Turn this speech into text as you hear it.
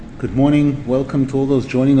Good morning. Welcome to all those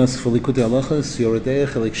joining us for Likutey Halakhos, Yoreh, Deah,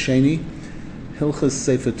 Hilkos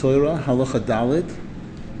Sefer Torah, Halacha Daled.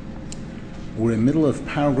 We're in the middle of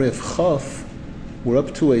paragraph Chaf. We're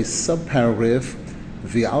up to a sub-paragraph.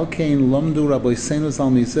 V'alkein lomdu rabboseinu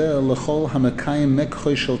zal mizeh l'chol hamekayim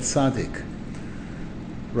mekchoy shel tzadik.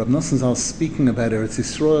 Rab Nosson Zal speaking about Eretz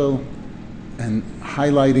Yisrael and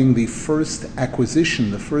highlighting the first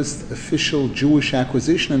acquisition, the first official Jewish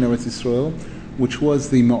acquisition in Eretz Yisrael, which was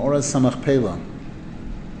the Me'ora Samach Pela.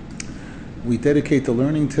 We dedicate the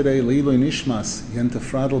learning today Leiloi Nishmas Yenta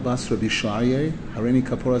Fradel Bas Rabbi Sharye Harini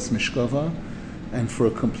Kaporas Mishkova, and for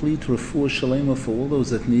a complete refuah shalema for all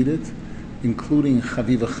those that need it, including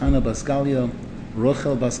Chaviva Chana Bas Galia,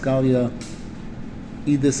 Rochel Bas Galia,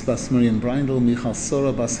 Idis Bas Miriam Brindel, Michal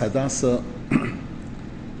Sora Bas Hadassah,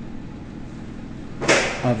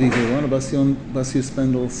 Aviva Rona Bas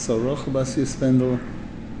Yuspendel, Soroch Bas Yuspendel,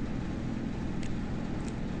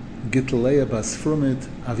 Gitlea Bas Frumit,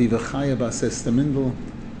 Aviva Chaya Bas Estemindel,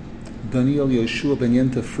 Daniel Yoshua Ben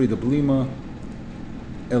Yenta Frida Blima,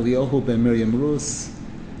 Eliyahu Ben Miriam Rus,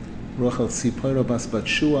 Rochel Tzipora Bas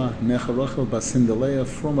Batshua, Necha Rochel Bas Hindalea,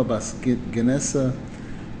 Fruma Bas Genesa,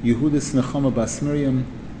 Yehudis Nechama Bas Miriam,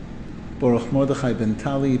 Baruch Mordechai Ben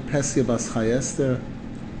Tali, Pesia Bas Chayester,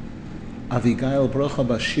 Avigail Brocha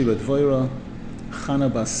Bas Shira Dvoira,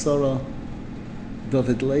 Chana Bas Sora,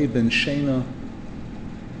 David Lei Ben Shena,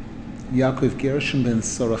 Yaakov Gershon ben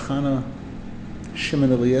Sorachana,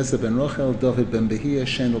 Shimon Eliezer ben Rochel, David ben Behia,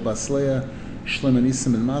 Shendel bas Leah, Shlomo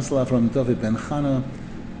Nisim ben Mazla, Avram David ben Chana,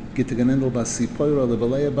 Gitaganendel bas Sipoira,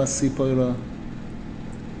 Lebeleah bas Sipoira,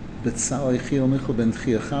 Betzalel Chiel Michel ben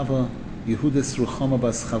Tchia Chava, Yehudis Ruchama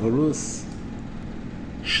bas Chavarus,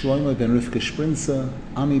 Shlomo ben Rivka Sprinza,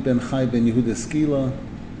 Ami ben Chai ben Yehudis Gila,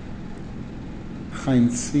 Chaim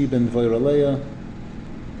Tzvi ben Voiraleah,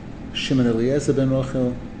 Shimon Eliezer ben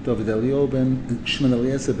Rochel, David Elio ben Shimon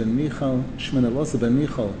Eliezer ben Michal, Shimon Eliezer ben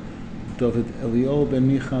Michal, David Elio ben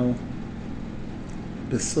Michal,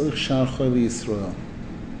 Besorch Shar Choy Yisrael.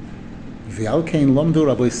 V'alkein lomdu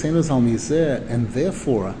rabboseinu zal mizeh, and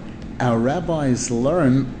therefore our rabbis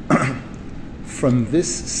learn from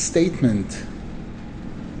this statement.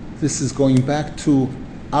 This is going back to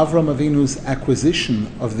Avram Avinu's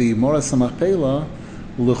acquisition of the Me'ora Samach Pela,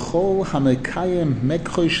 l'chol hamekayim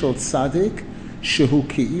mekchoy shel tzadik, shehu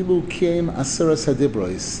ki'ilu kiem aseres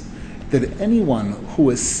hadibros, that anyone who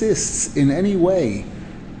assists in any way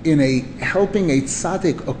in helping a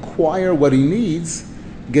tzaddik acquire what he needs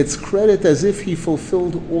gets credit as if he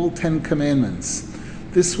fulfilled all 10 commandments.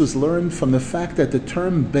 This was learned from the fact that the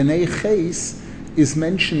term b'nei ches is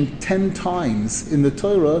mentioned 10 times in the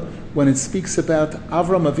Torah when it speaks about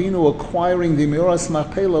Avram Avinu acquiring the Me'ora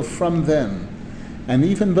Samach Pela from them. And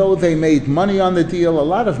even though they made money on the deal, a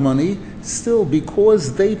lot of money, still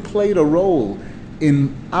because they played a role in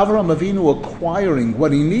Avram Avinu acquiring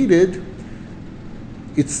what he needed,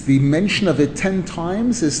 it's the mention of it 10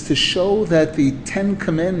 times is to show that the 10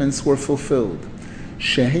 commandments were fulfilled.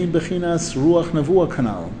 Shehein bechinas ruach nevuah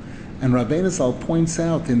kanal. And Rabbeinu Zal points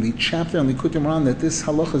out in the chapter on Likutey Moran that this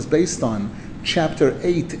halacha is based on chapter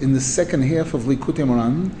 8 in the second half of Likutey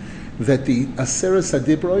Moran, that the Aseres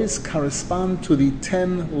HaDibros correspond to the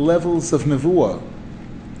 10 levels of Nevuah.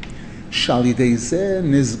 Shalidei zeh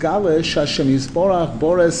nizgale sh'Hashem Yisborach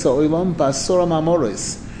bores ha'olam ba'asor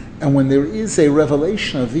ha'mamoros. And when there is a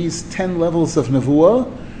revelation of these 10 levels of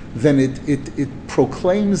Nevuah, then it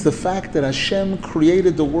proclaims the fact that Hashem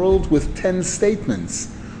created the world with 10 statements,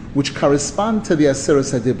 which correspond to the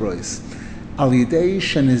Aseres HaDibros. Al yidei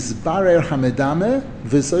shenizbarer hamedame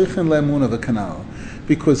v'zoichen le'emunah v'kanal.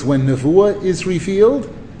 Because when Nevuah is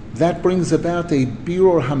revealed, that brings about a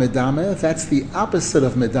birur hamedame. That's the opposite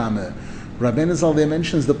of medame. Rabbeinu Zal there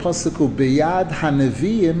mentions the pasuk beyad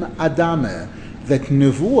haneviim adame, that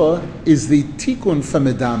Nevuah is the tikkun for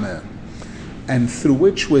medame, and through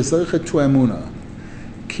which we're zocheh to emunah.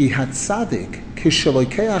 Ki hatzadik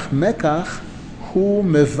kishelokeach mekach hu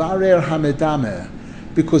mevarer hamedame.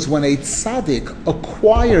 Because when a tzaddik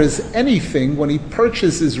acquires anything, when he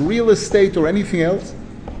purchases real estate or anything else,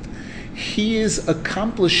 he is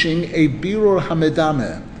accomplishing a birur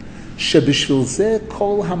hamedame. Shebishvil zeh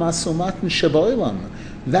kol hamasumatin sheba'olam.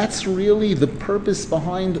 That's really the purpose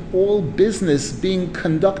behind all business being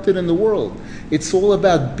conducted in the world. It's all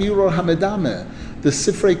about birur hamedame. The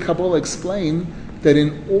Sifrei Kabbalah explain that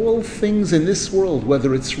in all things in this world,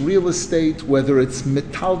 whether it's real estate, whether it's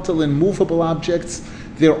metaltal and movable objects,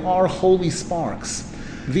 there are holy sparks.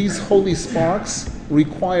 These holy sparks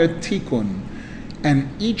require tikkun. And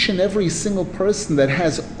each and every single person that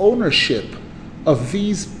has ownership of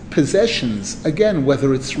these possessions, again,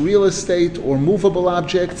 whether it's real estate or movable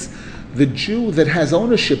objects, the Jew that has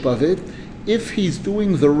ownership of it, if he's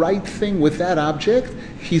doing the right thing with that object,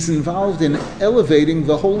 he's involved in elevating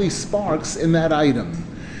the holy sparks in that item.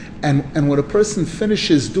 And when a person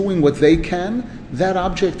finishes doing what they can, that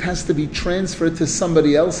object has to be transferred to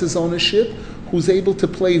somebody else's ownership who's able to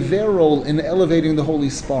play their role in elevating the holy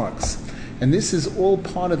sparks. And this is all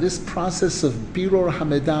part of this process of biror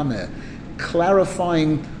hamedameh,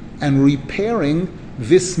 clarifying and repairing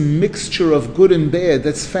this mixture of good and bad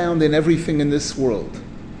that's found in everything in this world,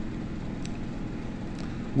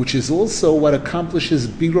 which is also what accomplishes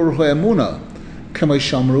biror ha'emunah, k'may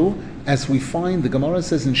shamru, as we find the Gemara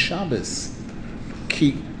says in Shabbos,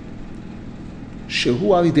 ki shehu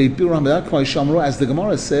alidei biror hamedameh k'may shamru, as the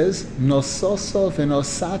Gemara says, nososo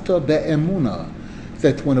v'nosato be'emunah,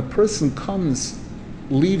 that when a person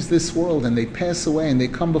leaves this world and they pass away and they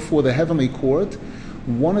come before the heavenly court,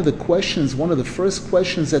 one of the first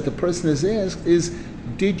questions that the person is asked is,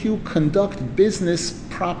 did you conduct business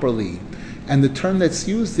properly? And the term that's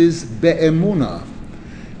used is be'emuna.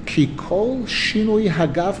 Ki kol shinui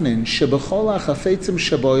hagavnin shebechol hachafetzim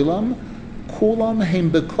sheboilam kulam heim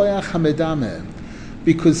bekoyach hamedameh.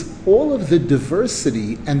 Because all of the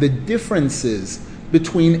diversity and the differences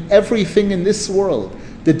between everything in this world,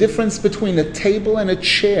 the difference between a table and a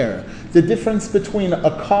chair, the difference between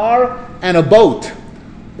a car and a boat,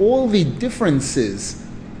 all the differences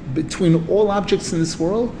between all objects in this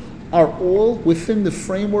world are all within the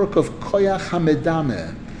framework of koyach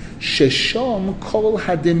hamedameh, sheshom kol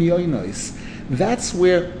hademyonos. That's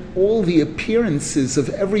where all the appearances of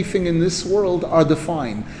everything in this world are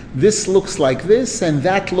defined. This looks like this, and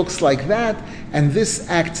that looks like that, and this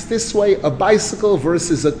acts this way, a bicycle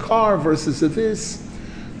versus a car versus a this.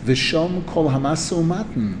 Vishom kol hamasu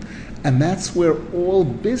matan. And that's where all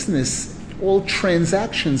business, all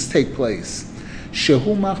transactions take place.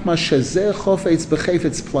 Shehu machma shezeh chofetz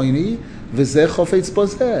b'chefetz ploini, v'zeh chofetz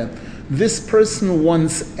bozeh. This person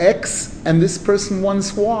wants X, and this person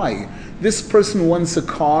wants Y. This person wants a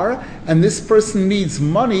car, and this person needs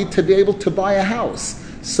money to be able to buy a house.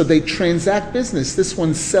 So they transact business. This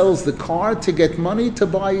one sells the car to get money to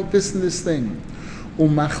buy this and this thing.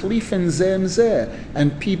 Umachlifen zeh zeh,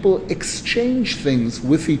 and people exchange things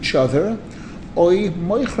with each other. Oy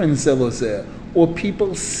moichren zelozeh, or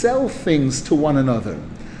people sell things to one another.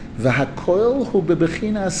 V'hakoil hu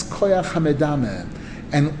bebechinas koyach hamedameh.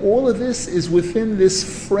 And all of this is within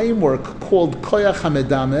this framework called koyach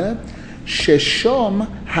hamedameh, sheshom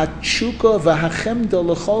hatshuka v'hachemda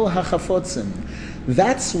l'chol hachafotzim.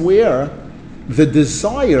 That's where the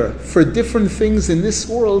desire for different things in this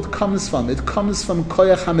world comes from. It comes from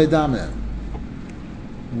koyach hamedameh.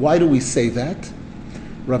 Why do we say that?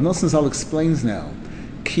 Rav Nosson Zal explains now.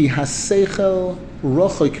 Ki haseichel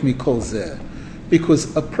rochok mikol zeh.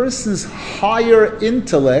 Because a person's higher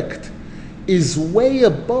intellect is way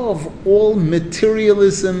above all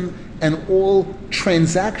materialism and all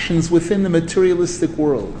transactions within the materialistic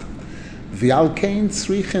world. V'alkein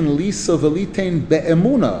tzrichen liso v'litein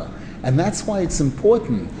be'emuna. And that's why it's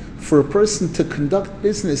important for a person to conduct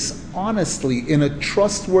business honestly in a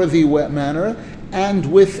trustworthy manner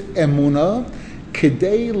and with emuna,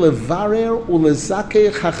 kedei levarer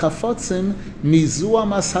ulezakeh hachafotzim mizua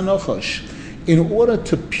masanochosh, in order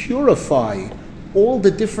to purify all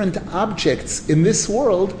the different objects in this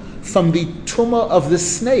world from the tumah of the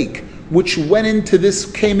snake, which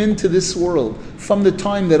came into this world. From the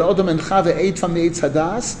time that Adam and Chava ate from the Eitz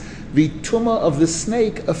Hadas, the tumah of the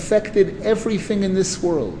snake affected everything in this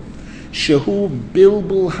world. Shehu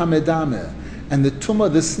bilbul hamedameh. And the tumah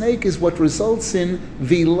of the snake is what results in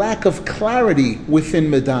the lack of clarity within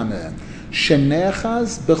medameh.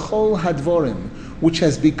 Shenechaz bechol hadvorim, which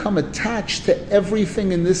has become attached to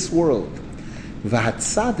everything in this world.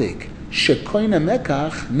 V'hatzadik shekoina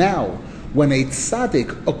mekach. Now, when a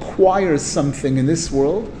tzaddik acquires something in this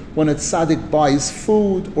world, when a tzaddik buys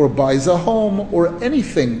food or buys a home or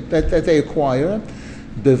anything that they acquire,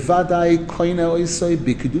 bevadai koina oisoi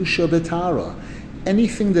b'kedusha betara.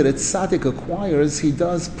 Anything that a tzaddik acquires, he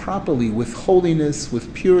does properly, with holiness,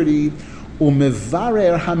 with purity.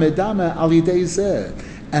 Umevarer hamedameh al yidei zeh.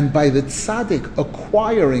 And by the tzaddik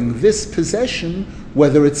acquiring this possession,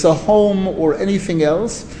 whether it's a home or anything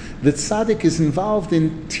else, the tzaddik is involved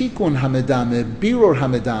in tikkun hamedameh, biror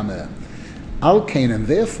hamedameh. Alkein, and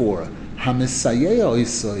therefore, hamisayeya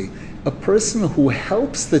oisoi, a person who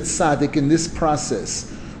helps the tzaddik in this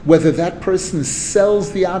process, whether that person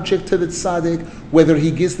sells the object to the tzaddik, whether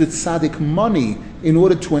he gives the tzaddik money in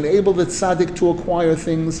order to enable the tzaddik to acquire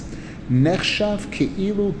things, nechshav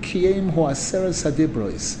keilu kiem hu aseres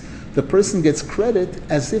hadibros. the person gets credit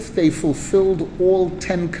as if they fulfilled all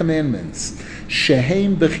 10 commandments.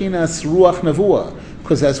 Shehem bechinas ruach nevuah,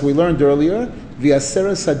 because as we learned earlier, the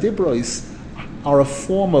aseres hadibros are a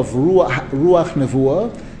form of ruach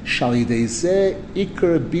nevuah, shalidei zeh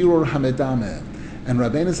ikar birur hamedameh. And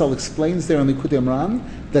Rabbeinu Zal explains there in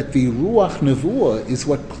Likutey that the ruach nevuah is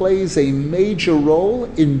what plays a major role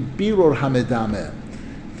in birur hamedameh.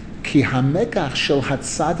 Ki hamekach shel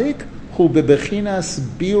hatzadik hu bebechinas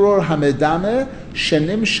birur hamedameh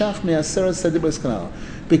shenimshach me'aseres hadibros kanal.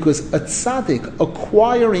 Because a tzaddik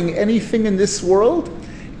acquiring anything in this world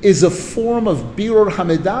is a form of birur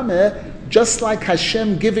hamedameh, just like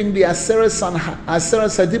Hashem giving the aseres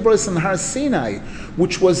hadibros on Har Sinai,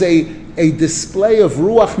 which was a display of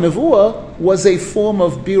ruach nevuah, was a form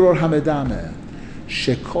of birur hamedameh.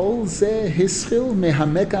 Shekol zeh hischil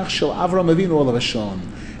mehamekach shel Avram Avinu olav hashon.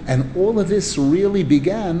 And all of this really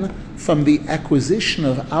began from the acquisition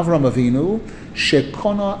of Avram Avinu,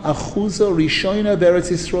 Shekona Achuza Rishoina Beretz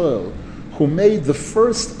Yisrael, who made the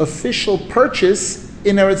first official purchase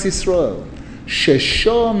in Eretz Yisrael.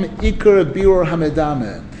 Sheshom Ikar Birur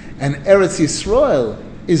Hamedameh. And Eretz Yisrael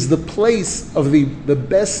is the place of the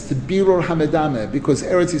best Birur Hamedameh, because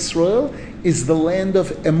Eretz Yisrael is the land of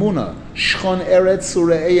Emunah. Shchon Eretz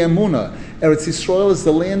Ure'ei Emunah. Eretz Yisrael is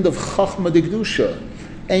the land of Chachma Dikdusha.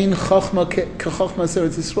 Ein Chachma Kechachma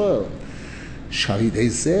Eretz Yisrael. Shalidei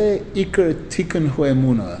zeh Ikar Tikkun Hu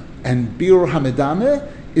Emunah. And Birur Hamedameh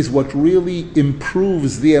is what really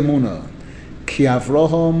improves the Emunah. Ki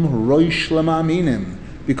Avraham Roish Lama'aminim.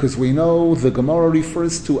 Because we know the Gemara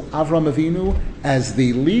refers to Avram Avinu as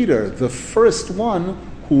the leader, the first one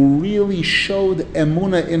who really showed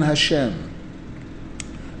emunah in Hashem.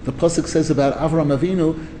 The pasuk says about Avram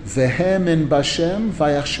Avinu, "Vehem in Bashem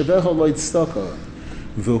vayachshaveho lo yitztaka,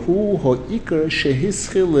 v'hu ho'ikar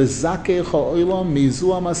shehischil lezakeh ha'olam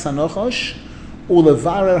mizuam asanochosh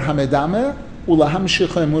ulevarer hamedameh ulahamshich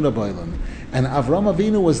emunah b'olam." And Avram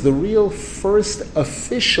Avinu was the real first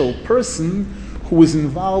official person who was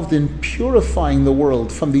involved in purifying the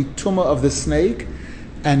world from the tumah of the snake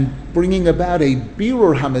and bringing about a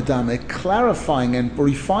birur hamedameh, clarifying and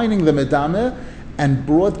refining the medameh and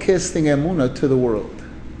broadcasting emunah to the world.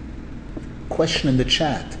 Question in the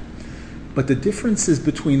chat. But the differences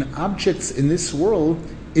between objects in this world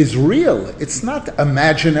is real. It's not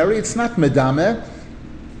imaginary. It's not medameh.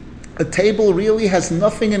 A table really has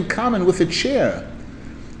nothing in common with a chair.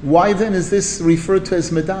 Why then is this referred to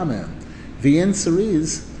as medameh? The answer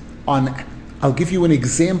is, I'll give you an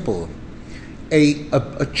example. A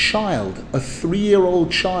child, a 3-year-old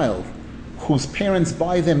child, whose parents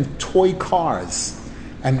buy them toy cars,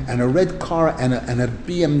 and a red car and a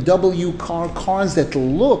BMW car, cars that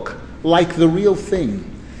look like the real thing.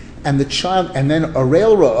 And the child, and then a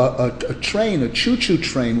railroad, a train, a choo-choo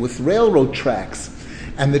train with railroad tracks.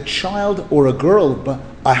 And the child or a girl,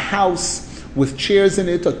 a house with chairs in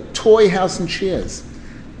it, a toy house and chairs.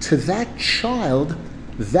 To that child,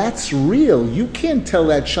 that's real. You can't tell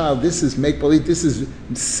that child this is make-believe, this is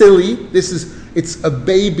silly, it's a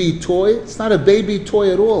baby toy. It's not a baby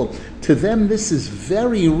toy at all. To them, this is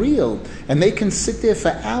very real. And they can sit there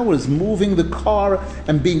for hours moving the car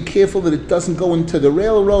and being careful that it doesn't go into the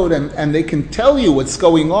railroad, and they can tell you what's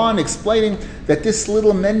going on, explaining that this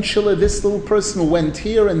little menschele, this little person went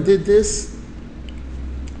here and did this.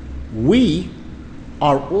 We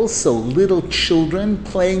are also little children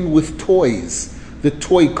playing with toys. The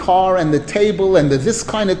toy car and the table and the this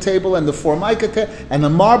kind of table and the formica table and the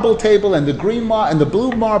marble table and the green and the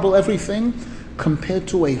blue marble, everything, compared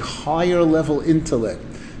to a higher level intellect.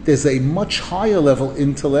 There's a much higher level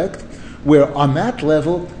intellect where on that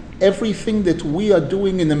level, everything that we are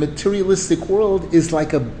doing in the materialistic world is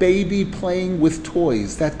like a baby playing with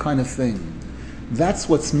toys, that kind of thing. That's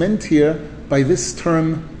what's meant here by this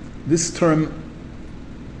term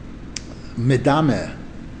medameh,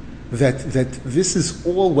 that this is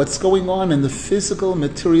all what's going on in the physical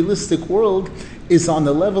materialistic world is on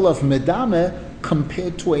the level of medameh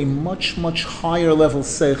compared to a much, much higher level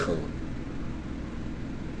seichel.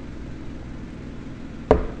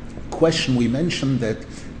 Question, we mentioned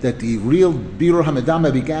that the real birur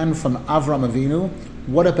hamedameh began from Avram Avinu.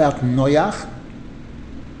 What about Noach?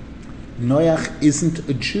 Noach isn't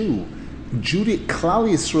a Jew. Klal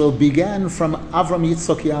Yisrael began from Avram,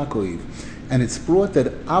 Yitzchak, Yaakov. And it's brought that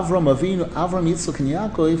Avram Avinu, Avram, Yitzchak, and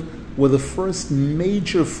Yaakov were the first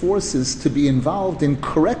major forces to be involved in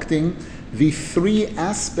correcting the 3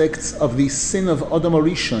 aspects of the sin of Adam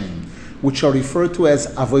HaRishon, which are referred to as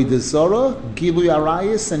Avodah Zarah, Gilui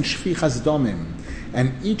Arayis, and Shfichas Domim.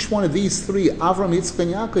 And each one of these 3, Avram, Yitzchak,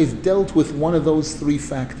 and Yaakov, dealt with one of those 3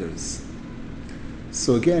 factors.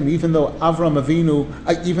 So again, even though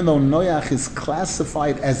Noach is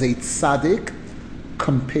classified as a tzaddik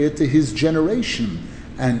compared to his generation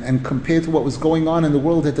and compared to what was going on in the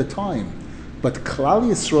world at the time, but Klal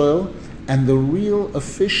Yisrael and the real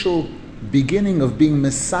official beginning of being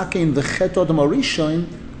Mesakein the Chet Adam Arishon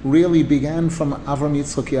really began from Avram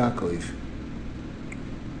Yitzchak Yaakov.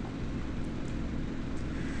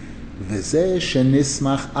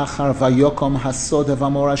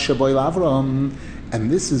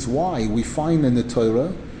 And this is why we find in the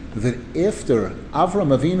Torah that after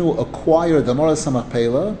Avram Avinu acquired the Moras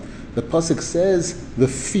HaMachpelah, the pasuk says the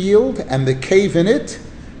field and the cave in it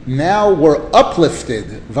now were uplifted.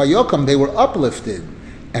 Vayokom, they were uplifted.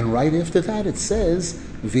 And right after that it says,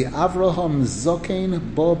 V'Avraham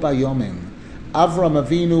zokein bo bayomim. Avram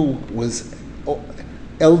Avinu was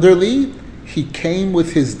elderly, he came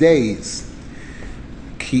with his days.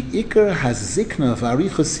 Ki ikar hazikna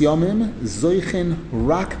v'arichos yomim zoichin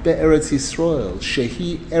rak be'eretz Yisrael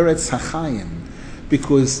shehi eretz hachayim.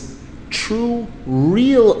 Because true,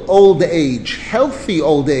 real old age, healthy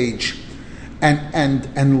old age,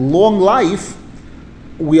 and long life,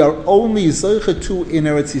 we are only zoichet to in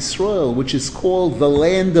Eretz Yisrael, which is called the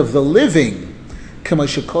land of the living. Kama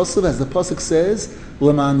shekosav, as the pasuk says,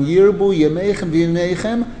 L'man yirbu yemeichem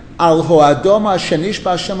v'yimeichem al ho'adom ha'shenish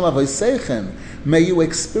b'Hashem lavoseichem. May you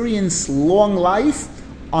experience long life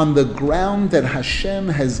on the ground that Hashem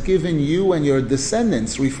has given you and your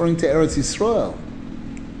descendants, referring to Eretz Yisrael.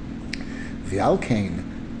 V'alkein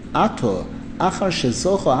ato achar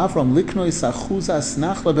shezocho Avram liknois achuzas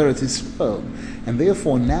nachla b'Eretz Yisrael. And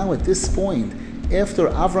therefore now at this point, after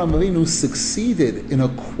Avram Avinu succeeded in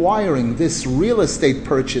acquiring this real estate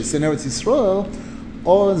purchase in Eretz Yisrael,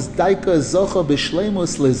 oz daika zocho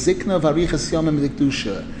b'shleimus lezikna v'arichas yomim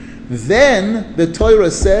d'kedusha. Then the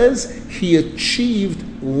Torah says he achieved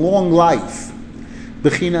long life.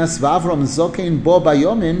 B'chinas v'Avram zokein bo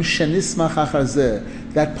bayomim shenismach achar zeh.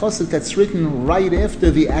 That pasuk that's written right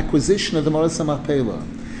after the acquisition of the Moras HaMachpelah.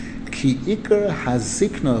 Ki ikar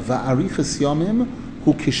hazikna va'arichas yomim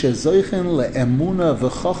hu kishezoichen le'emuna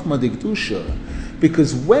v'chochma d'kedusha.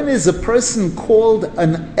 Because when is a person called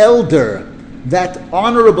an elder, that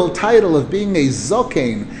honorable title of being a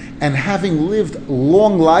zokein and having lived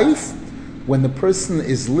long life? When the person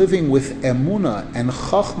is living with emuna and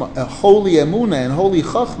chochma, a holy emuna and holy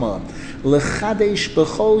chochma, lechadesh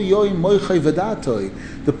b'chol yoim moichay v'datoi,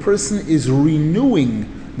 the person is renewing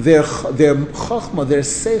their chochma, their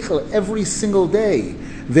seichel every single day.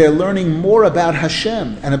 They're learning more about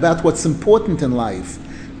Hashem and about what's important in life.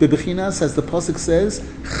 Bebechinas, as the pasuk says,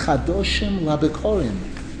 chadoshim labekorim,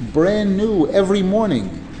 brand new every morning.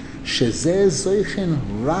 Shezeh zoichin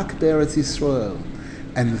rak be'eretz Yisrael.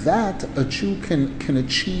 And that a Jew can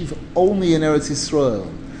achieve only in Eretz Yisrael.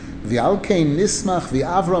 V'alkein nismach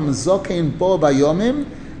v'Avram zokein bo bayomim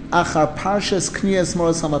achar parshas knias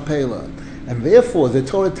Moras HaMachpelah. And therefore the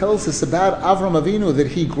Torah tells us about Avram Avinu that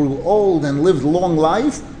he grew old and lived long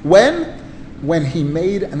life. When he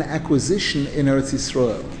made an acquisition in Eretz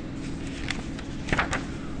Yisrael.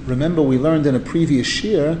 Remember, we learned in a previous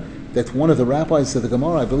year that one of the rabbis of the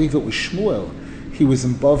Gemara, I believe it was Shmuel, he was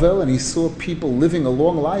in Bavel and he saw people living a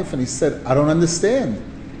long life and he said, I don't understand.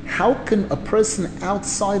 How can a person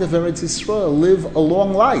outside of Eretz Yisrael live a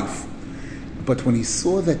long life? But when he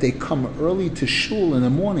saw that they come early to shul in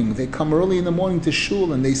the morning, to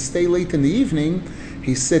shul and they stay late in the evening,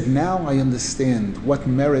 he said, now I understand what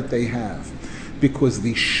merit they have. Because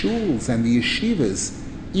the shuls and the yeshivas,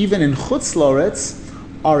 even in Chutz La'aretz,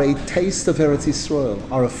 are a taste of Eretz Yisrael,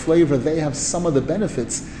 are a flavor. They have some of the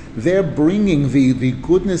benefits. They're bringing the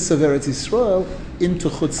goodness of Eretz Yisrael into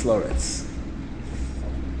Chutz La'aretz.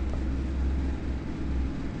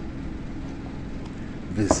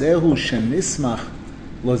 V'zehu shenismach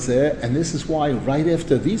lozeh, and this is why right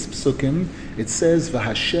after these psukim it says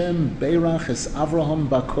v'Hashem beirach es Avraham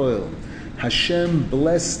bakoil. Hashem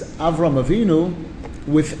blessed Avram Avinu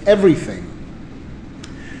with everything.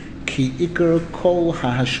 Ki ikar kol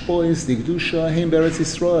ha'hashpois d'kedusha heim be'eretz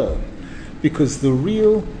Yisrael. Because the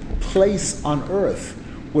real place on earth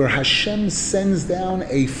where Hashem sends down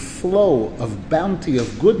a flow of bounty,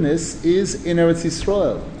 of goodness, is in Eretz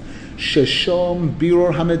Yisrael. Sheshom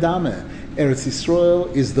biror hamedame. Eretz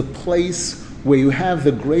Yisrael is the place where you have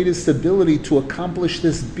the greatest ability to accomplish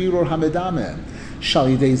this biror hamedame. Shal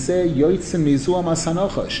yidei zeh yoitzin mizuam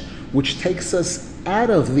asanochosh, which takes us out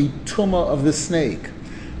of the tumah of the snake.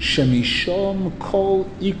 Shemishom kol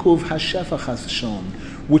ikuv hashefa chasshon,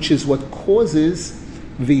 which is what causes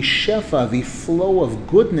the shefa, the flow of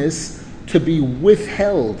goodness, to be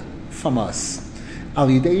withheld from us. Al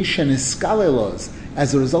yidei sheniskalelos,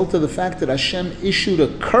 as a result of the fact that Hashem issued a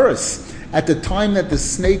curse at the time that the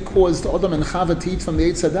snake caused Adam and Chava to eat from the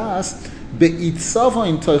Eitz Hadas,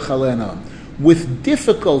 be'itzavoin toichalena, with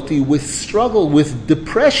difficulty, with struggle, with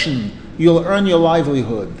depression, you'll earn your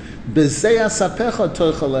livelihood. Bezeya sapecha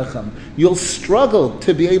toichalechem, you'll struggle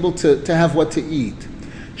to be able to have what to eat.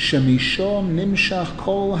 Shemishom nimshach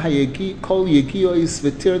kol yegiois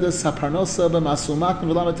v'tirdas haparnosa b'masumak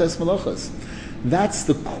v'lamates melochas. That's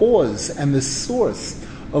the cause and the source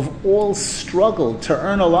of all struggle to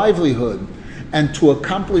earn a livelihood and to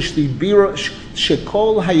accomplish the birur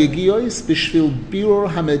shekol hayegiois b'shvil birur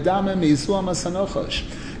hamedame meizua masanochash.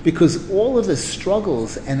 Because all of the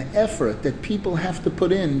struggles and effort that people have to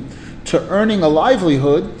put in to earning a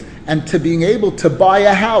livelihood and to being able to buy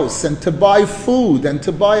a house and to buy food and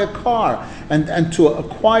to buy a car and to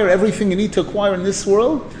acquire everything you need to acquire in this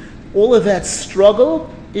world, all of that struggle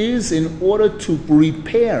is in order to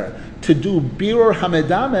repair, to do birur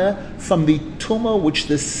hamedame from the tumah which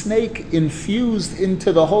the snake infused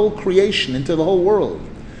into the whole creation, into the whole world.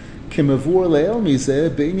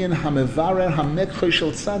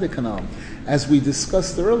 As we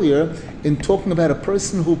discussed earlier, in talking about a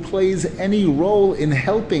person who plays any role in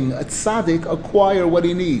helping a tzaddik acquire what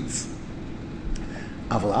he needs.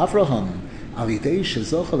 However,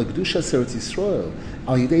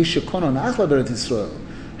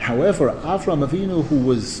 Avraham Avinu, who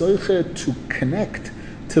was zoche to connect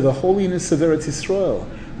to the holiness of Eretz Yisrael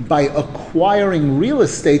by acquiring real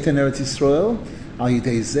estate in Eretz Yisrael,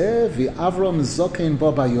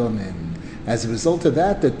 as a result of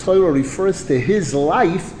that, the Torah refers to his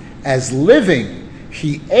life as living.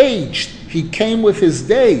 He aged. He came with his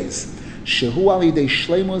days. This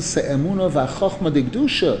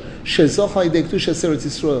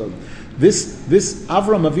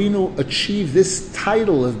Avram Avinu achieved this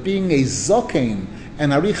title of being a Zokein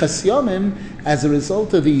and Arichas Yomim as a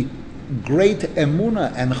result of the great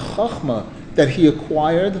Emunah and Chochmah that he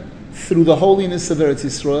acquired through the holiness of Eretz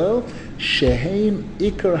Yisrael. Sheheim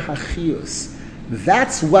Iker Hachius.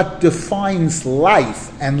 That's what defines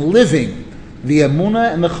life and living, the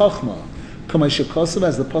Emunah and the Chochmah. As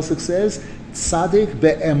the Pasuk says, Tzadik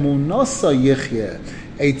be'emunasa yichyeh.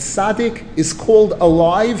 A tzaddik is called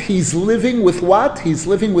alive. He's living with what? He's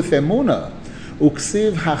living with emunah.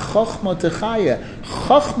 Uksiv ha-chochma techaya.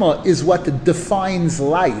 Chochma is what defines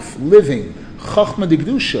life, living. Chochma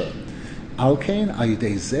digdusha. Alkein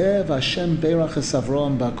ayidei zeh v'Hashem berach es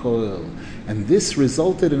Avram b'kol. And this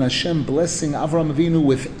resulted in Hashem blessing Avram Avinu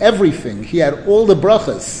with everything. He had all the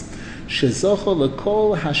brachas. Shezocho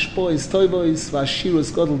lekol hashpois toivois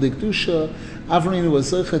v'ashirus godel digdusha. Avram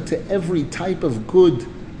was zoche to every type of good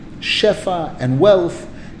shefa and wealth.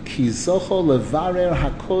 Ki zocho levarer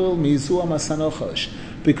hakoil mizua masanochash,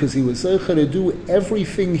 because he was zoche to do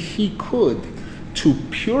everything he could to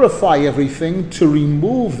purify everything, to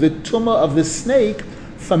remove the tumah of the snake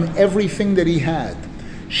from everything that he had.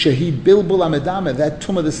 Shehi bilbul amedame, that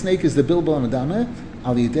tumah of the snake is the bilbul amedame,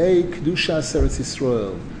 al yidei kedusha Eretz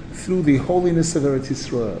Yisrael, through the holiness of Eretz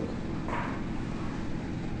Yisrael.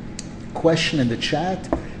 Question in the chat: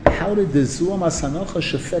 how did the Zuam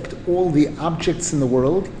HaSanochash affect all the objects in the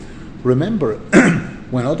world? Remember,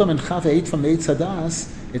 when Adam and Chava ate from the Eitz Hadas,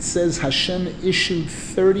 it says Hashem issued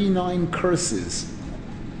 39 curses.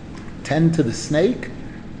 10 to the snake,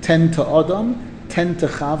 10 to Adam, 10 to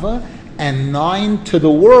Chava, and 9 to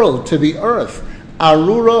the world, to the earth.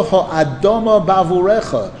 Arura ha'adama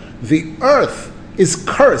bavurecha. The earth is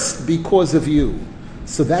cursed because of you.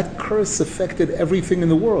 So that curse affected everything in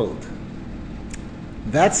the world.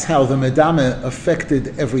 That's how the Medame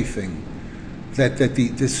affected everything.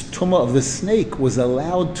 This tumah of the snake was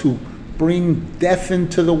allowed to bring death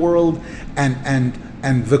into the world, and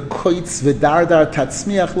the koitz v'dardar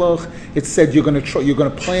tatzmiach loch. It said you're going to try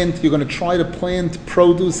to plant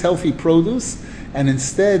produce, healthy produce, and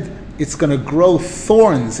instead it's going to grow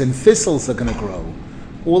thorns and thistles are going to grow.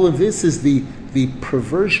 All of this is the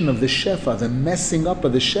perversion of the shefa, the messing up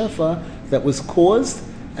of the shefa that was caused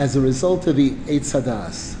as a result of the Eitz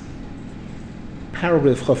Hadas.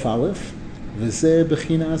 Paragraph Chaf Aleph. V'zeh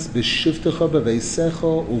b'chinas b'shivtecha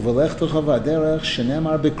b'veisecha u'v'lechtecha v'aderech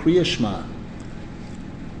shenemar b'kriya shma.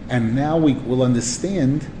 And now we will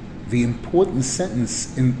understand the important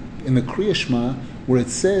sentence in the Kriya Shema where it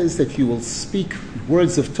says that you will speak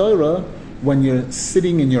words of Torah when you're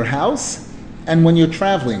sitting in your house and when you're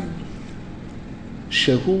traveling.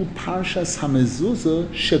 Shehu parshas hamezuzah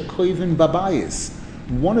shekoivin babayis.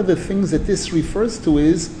 One of the things that this refers to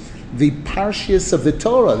is the parshias of the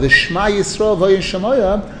Torah, the Shema Yisrael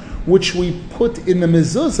v'Yeshamoya, which we put in the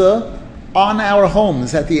mezuzah on our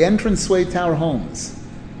homes, at the entranceway to our homes.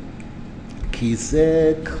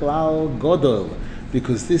 Kizeh klal godol,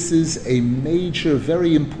 because this is a major,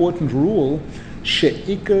 very important rule.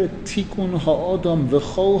 She'ikar tikun ha'odam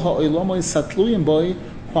v'chol ha'olamoy satluyim boy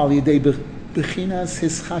ha'al yidei bechinas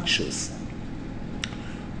hischatshus.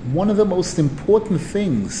 One of the most important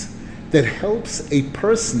things that helps a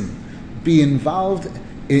person be involved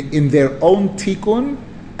in their own tikkun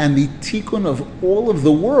and the tikkun of all of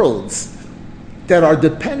the worlds that are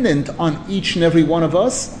dependent on each and every one of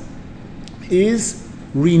us is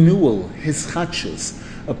renewal, hischatshus,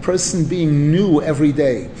 a person being new every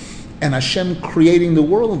day, and Hashem creating the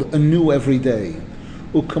world anew every day.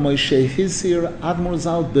 U'kamoy hizir Admor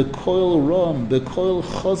Zal bekoil rom, bekoil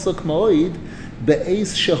chozak moed,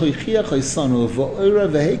 be'ez shehoichiach oisanu, v'oira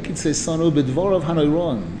v'hekitz oisanu b'dvorav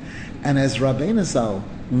hanoiron. And as Rabbeinu Zal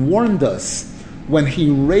warned us, when he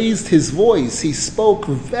raised his voice, he spoke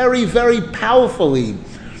very, very powerfully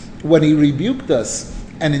when he rebuked us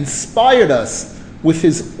and inspired us with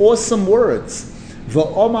his awesome words.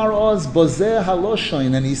 V'omar oz bozeh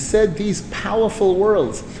haloshoin, and he said these powerful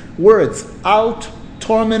words, alt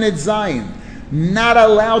tormented zayin, not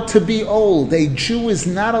allowed to be old. A Jew is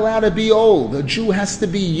not allowed to be old. A Jew has to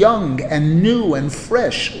be young and new and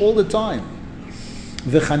fresh all the time.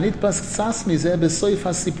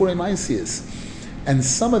 And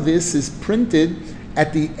some of this is printed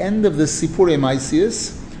at the end of the Sipurei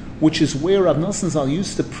Maisius, which is where Rav Nosson Zal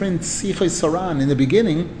used to print Sichei Saran in the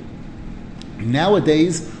beginning.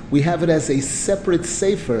 Nowadays, we have it as a separate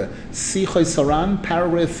sefer, Sichei Saran,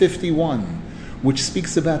 paragraph 51, which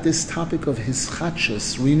speaks about this topic of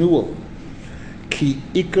hischatshus, renewal. Ki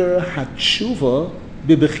ikar hatshuva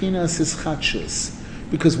bebechinas hischatshus.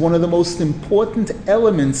 Because one of the most important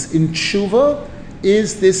elements in tshuva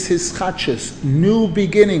is this hischatshus, new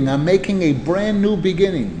beginning. I'm making a brand new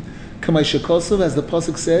beginning. Kamei shekosov, as the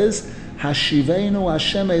pasuk says, Hashiveinu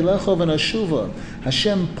Hashem elecho v'nashuva.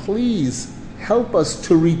 Hashem, please help us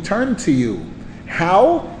to return to you.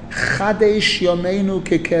 How? Chadesh yomeinu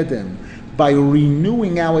kekedem. By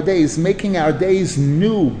renewing our days, making our days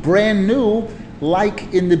new, brand new,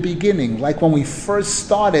 like in the beginning, like when we first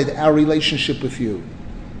started our relationship with you.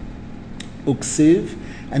 Uksiv,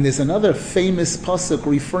 and there's another famous pasuk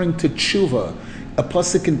referring to tshuva, a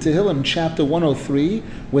pasuk in Tehillim, chapter 103,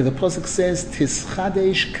 where the pasuk says,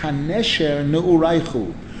 Tischadesh kanesher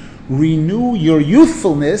ne'uraychu. Renew your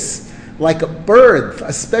youthfulness like a bird,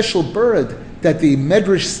 a special bird that the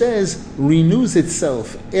Medrash says renews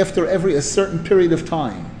itself after a certain period of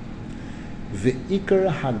time.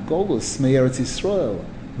 Ve'ikar hagolus me'eretz Yisrael,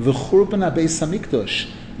 v'churban ha'beis hamikdosh,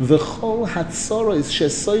 v'chol hatzoros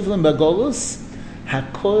shesoivlim bagolus,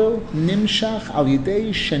 hakoil nimshach al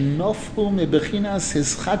yidei shenoflu mebechinas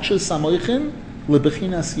hischatshus hamoichin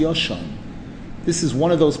lebechinas yoshon. This is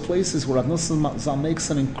one of those places where Rav Nosson Zal makes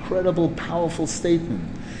an incredible, powerful statement.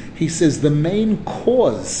 He says the main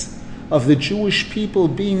cause of the Jewish people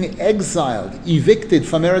being exiled, evicted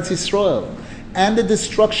from Eretz Yisrael, and the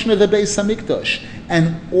destruction of the Beis Hamikdash,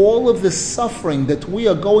 and all of the suffering that we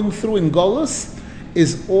are going through in Golus,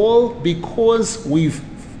 is all because we've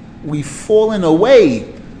fallen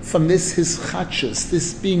away from this hischatshus,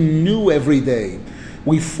 this being new every day.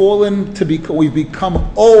 We've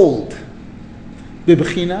become old.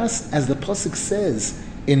 B'bechinas, as the pasuk says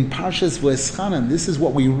in Parshas V'eschanan, this is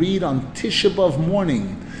what we read on Tisha B'av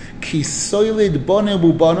morning. Ki soilid bone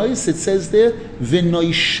bubonos, it says there,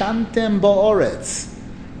 v'noishantem ba'oretz.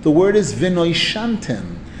 The word is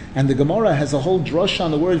v'noishantem. And the Gemara has a whole drush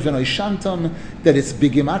on the word v'noishantem, that it's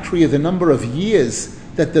bigimatria, the number of years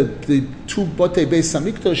that the two Botei Beis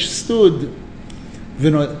Hamikdash stood.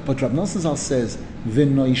 But Rav Nosson Zal says,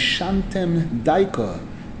 v'noishantem daika,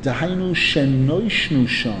 dahainu shenoishnu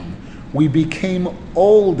sham. We became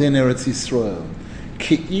old in Eretz Yisrael.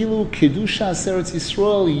 Ke'ilu kedushas Eretz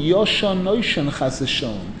Yisrael yoshon noishon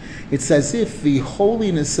chaseshon. It's as if the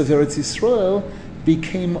holiness of Eretz Yisrael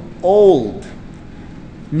became old,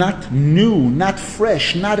 not new, not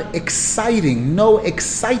fresh, not exciting, no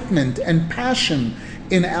excitement and passion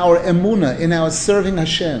in our emunah, in our serving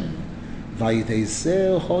Hashem.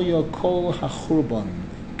 Vayidezeh hoya kol hachurban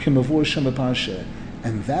k'mavur shem b'parsha.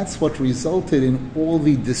 And that's what resulted in all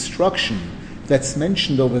the destruction that's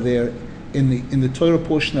mentioned over there in the Torah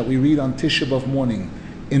portion that we read on Tisha B'av morning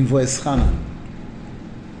in V'eschanan.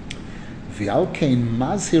 V'alkein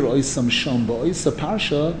mazhir oisam shom ba'oisa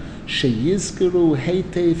parsha sheyizgeru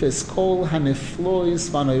heitev es kol haneflois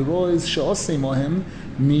v'anoirois she'osei mohem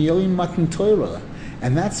miyoim matan Torah.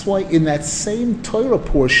 And that's why in that same Torah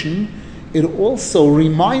portion, it also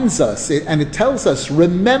reminds us, and it tells us,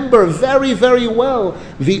 remember very, very well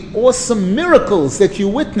the awesome miracles that you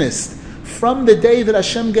witnessed from the day that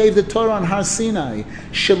Hashem gave the Torah on Har Sinai.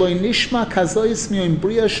 Sheloi nishma kazois miyom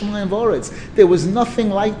bria shemayim v'oretz. There was nothing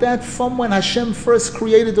like that from when Hashem first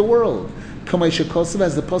created the world. Kamei shekosav,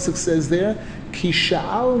 as the pasuk says there, ki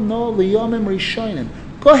sha'al no liyomim rishonim.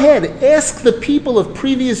 Go ahead, ask the people of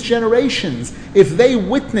previous generations if they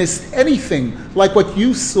witnessed anything like what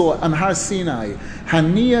you saw on Har Sinai.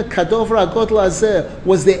 Haniya kadovra agot lazeh.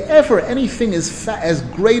 Was there ever anything as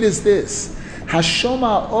great as this?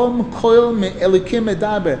 Hashoma om koil me elikim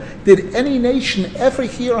medaber. Did any nation ever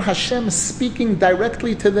hear Hashem speaking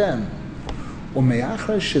directly to them? And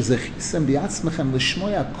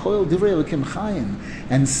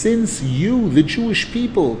since you, the Jewish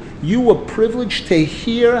people, you were privileged to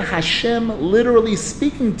hear Hashem literally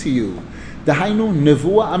speaking to you, Dahainu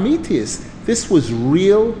nevuah amitis. This was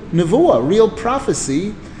real nevuah, real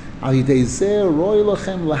prophecy.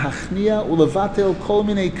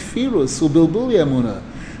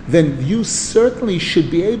 Then you certainly should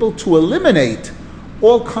be able to eliminate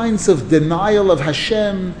all kinds of denial of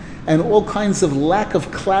Hashem and all kinds of lack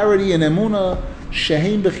of clarity in emunah,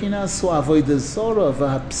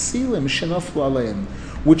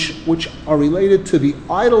 which are related to the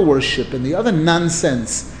idol worship and the other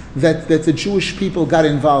nonsense that the Jewish people got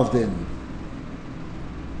involved in.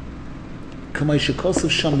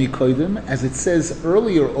 As it says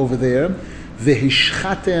earlier over there,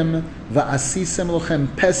 v'hishchatem v'asisem lochem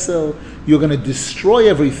pesel. You're going to destroy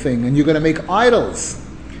everything and you're going to make idols.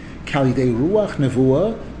 Kalidei ruach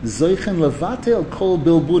nevuah zoichen levatel kol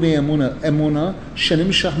bilbudei emuna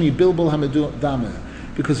shenimshach mi bilbul hamedame.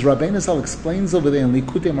 Because Rabbeinu Zal explains over there in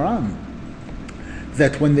Likutey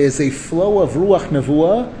that when there's a flow of ruach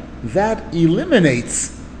nevuah, that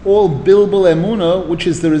eliminates all bilbul emuna, which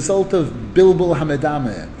is the result of bilbul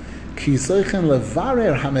hamedame. Ki zoichen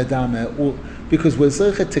levarer hamedame, because we're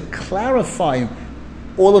zoichet to clarify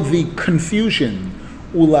all of the confusion.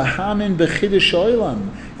 Ulahamin b'chidush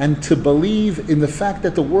olam, and to believe in the fact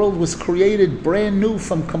that the world was created brand new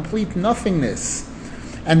from complete nothingness,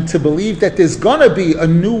 and to believe that there's gonna be a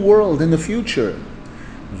new world in the future.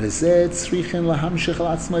 And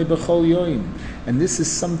this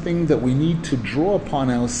is something that we need to draw upon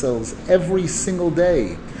ourselves every single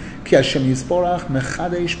day.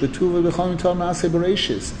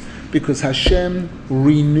 Because Hashem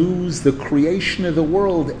renews the creation of the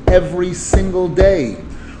world every single day.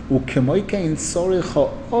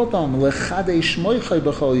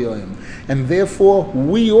 And therefore,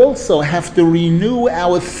 we also have to renew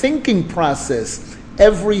our thinking process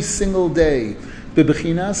every single day. As the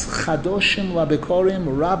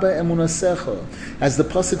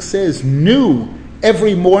pasuk says, new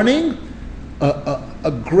every morning,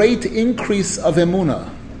 a great increase of emunah.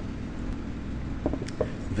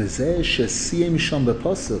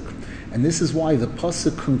 And this is why the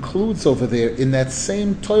pasuk concludes over there in that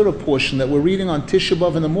same Torah portion that we're reading on Tisha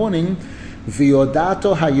B'Av in the morning.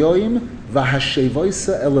 V'yodato hayoim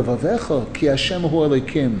v'hashevoisa elevavecha ki Hashem hu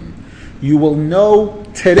Elokim. You will know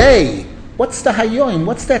today. What's the hayoim?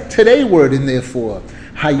 What's that today word in there for?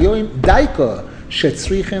 Hayoim daika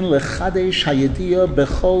shetzrichen lechadesh hayediya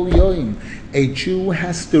bechol yoim. A Jew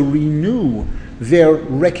has to renew their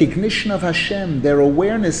recognition of Hashem, their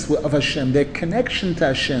awareness of Hashem, their connection to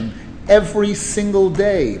Hashem every single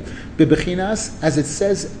day. Bebechinas, as it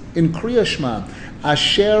says in Kriya Shema,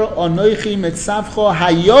 Asher onoichi metzavcho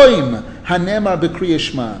hayoim hanemar b'Kriya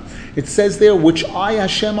Shema. It says there, which I,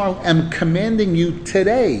 Hashem, am commanding you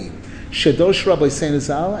today. Shedosh Rabbi Sein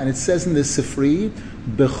Zal, and it says in the Sifri,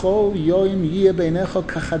 Bechol yoim yeh beinecha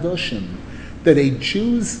kachadoshim, that a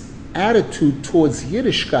Jew's attitude towards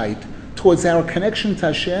Yiddishkeit, towards our connection to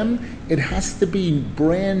Hashem, it has to be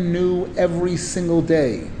brand new every single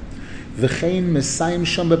day. V'chein mesayim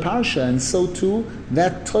sham beparsha, and so too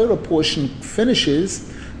that Torah portion finishes.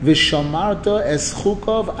 V'shamarta es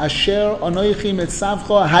chukov asher anoichi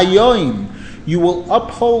metzavcho hayoim. You will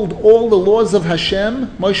uphold all the laws of Hashem,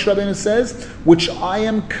 Moshe Rabbeinu says, which I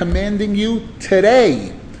am commanding you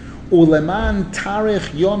today. Uleman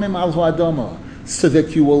tarich yomim al ha'adama, so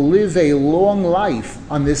that you will live a long life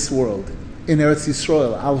on this world, in Eretz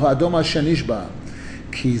Yisrael, al ha'adama shenishba.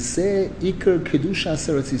 Ki zeh ikar kedushas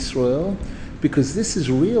Eretz Yisrael, because this is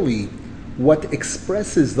really what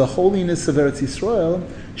expresses the holiness of Eretz Yisrael,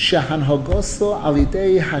 shehanhagoso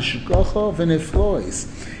alidei hashgacha v'neflois.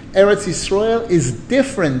 Eretz Yisrael is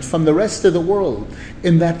different from the rest of the world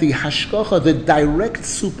in that the hashgacha, the direct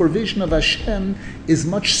supervision of Hashem, is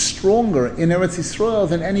much stronger in Eretz Yisrael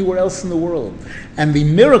than anywhere else in the world. And the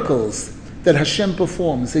miracles that Hashem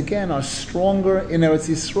performs, again, are stronger in Eretz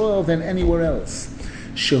Yisrael than anywhere else.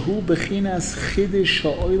 Shehu bechinas chidish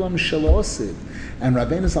ha'olam shelo. And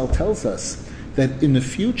Rabbeinu Zal tells us that in the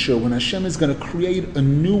future, when Hashem is going to create a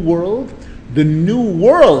new world, the new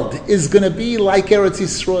world is going to be like Eretz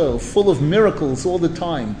Yisrael, full of miracles all the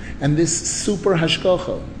time, and this super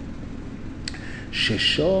hashgacha.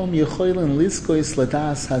 Sheshom yecholen liskois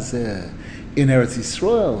ladas hazeh. In Eretz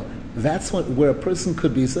Yisrael, that's where a person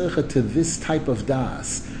could be zeicha to this type of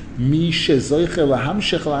das. Mi shezoiche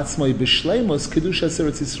lahamshech latzmoi b'shleimus kedushas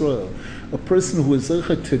Eretz Yisrael. A person who is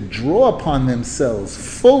zeicha to draw upon themselves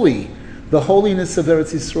fully the holiness of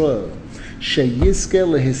Eretz Yisrael. Sheyizke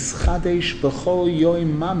lehischadesh b'chol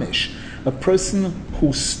yoim mamish. A person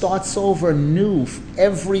who starts over new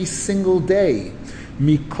every single day.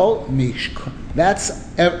 That's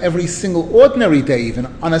every single ordinary day, even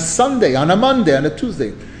on a Sunday, on a Monday, on a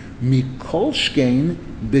Tuesday. Mikol shkein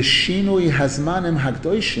b'shinui hazmanim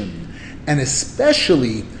hagdoshim. And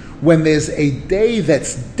especially when there's a day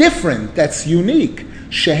that's different, that's unique.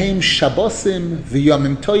 Shehem Shabbosim,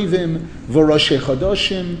 v'yomim toivim, v'roshei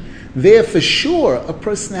chodoshim. There, for sure, a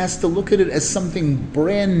person has to look at it as something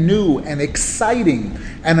brand new and exciting,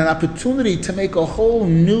 and an opportunity to make a whole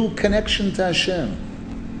new connection to Hashem.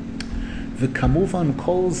 V'kamuvan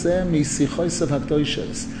kol zeh misichosav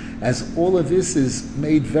hakdoshos. As all of this is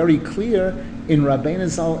made very clear in Rabbeinu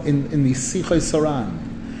Zal, in the Sichos Haran.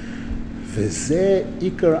 V'zeh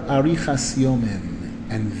ikar arichas yomim.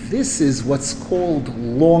 And this is what's called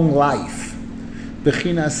long life.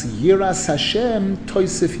 Bechinas yiras Hashem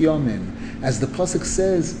toisif yomim. As the pasuk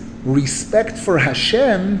says, respect for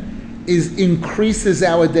Hashem increases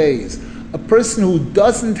our days. A person who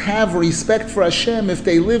doesn't have respect for Hashem, if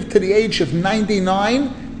they live to the age of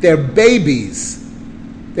 99, they're babies.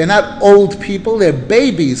 They're not old people, they're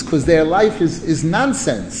babies, because their life is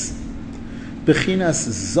nonsense. Bechinas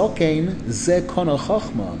zokein ze kono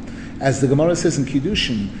chochma. As the Gemara says in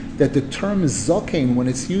Kiddushin, that the term zokein, when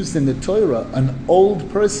it's used in the Torah, an old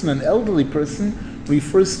person, an elderly person,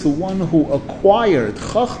 refers to one who acquired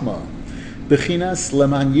chochma. Bechinas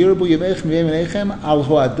leman yirbu yemech miyem al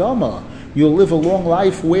ho'adama. You'll live a long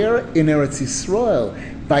life where? In Eretz Yisrael,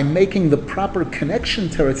 by making the proper connection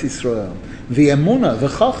to Eretz Yisrael. The emuna, the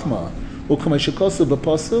chachma, u'kameshikosu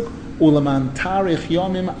b'pasuk, u'leman tarich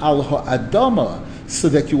yomim al ho'adama, so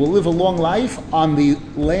that you will live a long life on the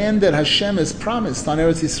land that Hashem has promised, on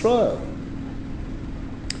Eretz Yisrael.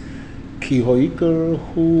 Ki ho'ikar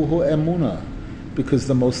hu ho'emuna, because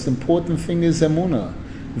the most important thing is emuna.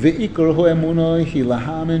 Ve'ikar ho'emuna hi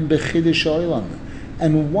lahamin b'chidish olam.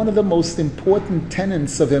 And one of the most important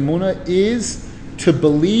tenets of emuna is to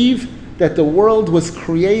believe that the world was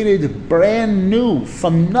created brand new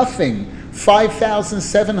from nothing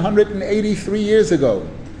 5,783 years ago,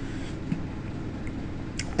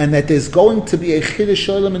 and that there's going to be a Chiddush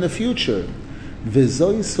Olam in the future.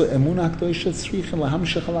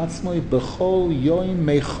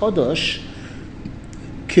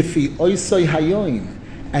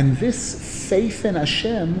 And this faith in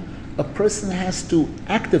Hashem, a person has to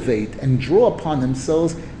activate and draw upon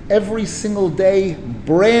themselves every single day,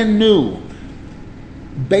 brand new,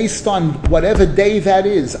 based on whatever day that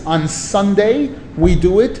is. On Sunday, we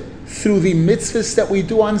do it through the mitzvahs that we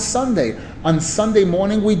do on Sunday. On Sunday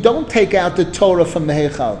morning, we don't take out the Torah from the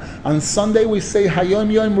Heichal. On Sunday, we say Hayom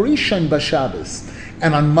Yom Rishon B'Shabbos.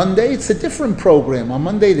 And on Monday, it's a different program. On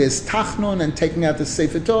Monday, there's Tachnun and taking out the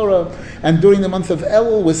Sefer Torah. And during the month of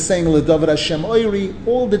Elul, we're saying L'Davar Hashem Oiri,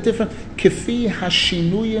 all the different Kifi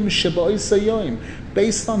Hashinuyim Sheba'is Hayoim,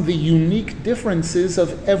 based on the unique differences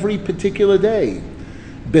of every particular day.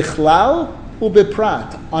 Bichlal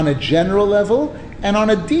u'beprat, on a general level and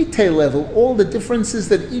on a detail level, all the differences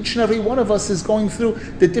that each and every one of us is going through,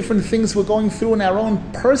 the different things we're going through in our own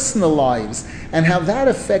personal lives, and how that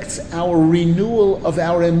affects our renewal of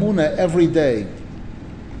our emunah every day.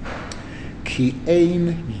 Ki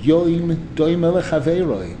ein yoim doime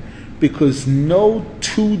lechaveiroi, because no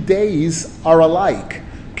 2 days are alike.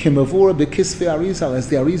 Kimavura bekisvei Arizal, as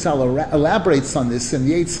the Arizal elaborates on this in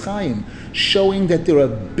the Eitz Chaim, showing that there are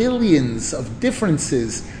billions of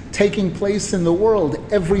differences taking place in the world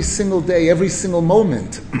every single day, every single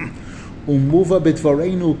moment. Umuva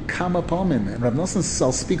b'dvareinu kama pamim. And Rav Nosson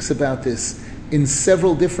Zal speaks about this in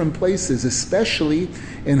several different places, especially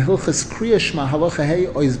in Hilkos Kriya Shema Halacha Hey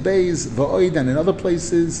Ois Beis V'Oid, and in other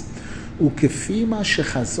places. Ukefima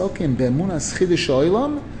shechazokim be'emunas chidush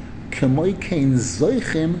ha'olam k'moi kein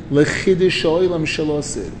zoichim lechidush ha'olam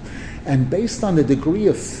shelosir. And based on the degree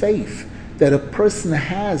of faith that a person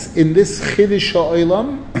has in this Chiddush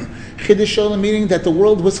Ha'olam, Chiddush Ha'olam meaning that the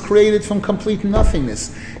world was created from complete nothingness.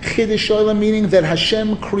 Chiddush Ha'olam meaning that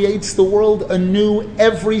Hashem creates the world anew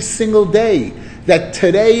every single day. that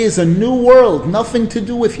today is a new world, nothing to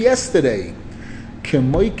do with yesterday.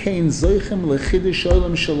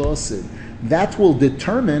 That will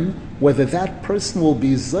determine whether that person will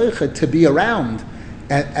be zoicha to be around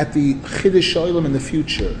at the Chiddush Olam in the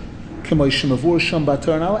future.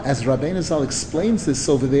 As Rabbeinu Zal explains this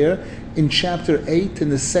over there in chapter 8 in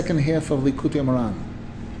the second half of Likutey Moran.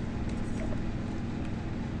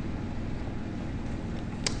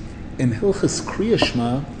 In Hilkos Kriya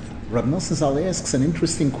Shema, Rab Nosson Zal asks an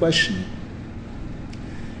interesting question.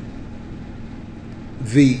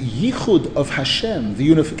 The yichud of Hashem, the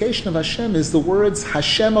unification of Hashem, is the words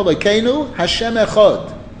Hashem Elokeinu, Hashem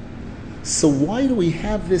Echad. So why do we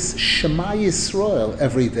have this Shema Yisrael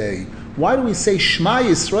every day? Why do we say Shema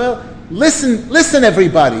Yisrael? Listen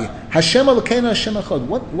everybody. Hashem Elokeinu, Hashem Echad.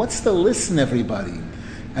 What's the listen everybody?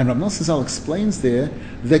 And Rab Nosson Zal explains there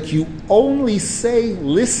that you only say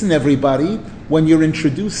listen everybody when you're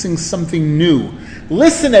introducing something new.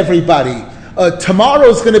 Listen everybody.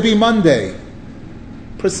 Tomorrow's going to be Monday.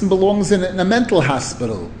 Person belongs in a mental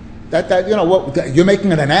hospital. You're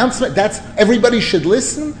making an announcement. That's everybody should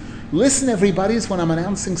listen. Listen, everybody, is when I'm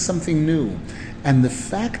announcing something new. And the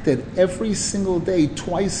fact that every single day,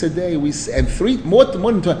 twice a day, we say, and more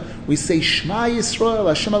than twice, we say Shema Yisrael,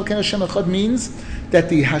 Hashem Elokeinu, Hashem Echad, means that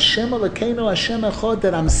the Hashem Elokeinu, Hashem Echad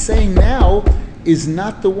that I'm saying now is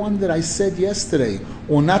not the one that I said yesterday,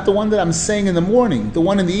 or not the one that I'm saying in the morning. The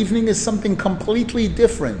one in the evening is something completely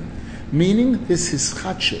different. Meaning, this is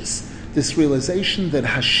chachis, this realization that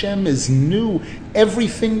Hashem is new.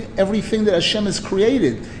 Everything that Hashem has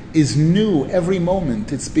created is new every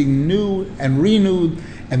moment. It's being new and renewed,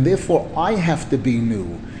 and therefore I have to be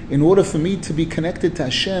new. In order for me to be connected to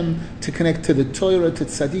Hashem, to connect to the Torah, to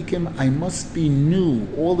tzaddikim, I must be new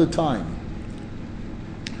all the time.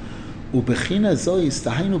 Ubechina zois,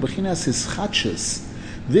 dahainu bechinas hischachus.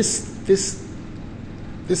 This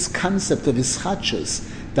concept of hischachus,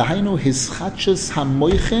 dahainu hischachus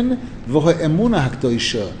hamoichin v'ha'emuna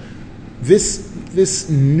hakdoisha. This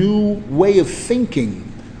new way of thinking,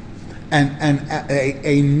 and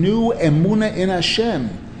a new emuna in Hashem,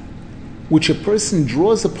 which a person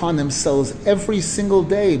draws upon themselves every single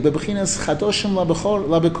day, bebechinas chadoshim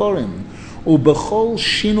labekorim, ubechol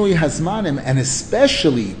shinui hazmanim, and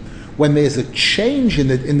especially when there's a change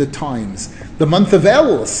in the times. The month of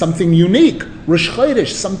Elul, something unique. Rosh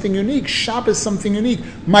Chodesh, something unique. Shabbos, something unique.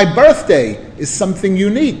 My birthday is something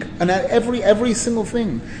unique. And every single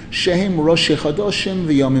thing. Shehem Rosh Chodoshim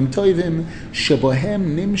v'Yomim Tovim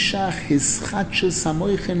shebohem nimshach hischachus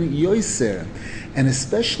hamoichin yoiser. And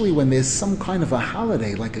especially when there's some kind of a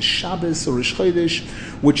holiday, like a Shabbos or Rosh Chodesh,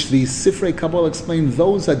 which the Sifrei Kabbalah explain,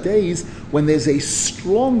 those are days when there's a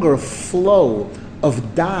stronger flow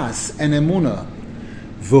of das and emunah.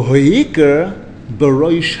 V'hoiker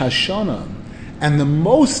b'roish hashana. And the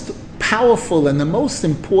most powerful and the most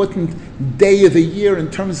important day of the year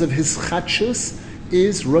in terms of his chachus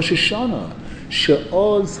is Rosh Hashanah.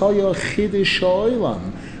 She'oz haya chidish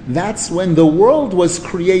ha'olam. That's when the world was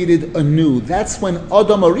created anew. That's when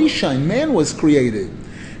Adam Arishan, man, was created.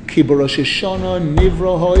 Ki b'Rosh Hashanah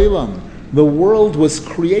nivra ha'olam. The world was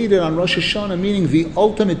created on Rosh Hashanah, meaning the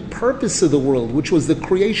ultimate purpose of the world, which was the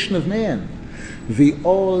creation of man.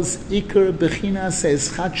 V'oz ikar bechinas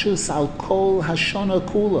eschachus al kol Hashana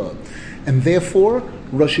kula. And therefore,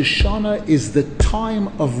 Rosh Hashanah is the time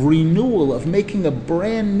of renewal, of making a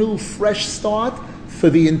brand new, fresh start for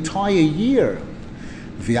the entire year.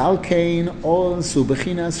 V'al kein oz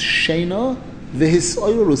ubechinas shena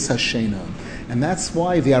v'hisoyrus hashena. And that's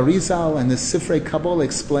why the Arizal and the Sifrei Kabbalah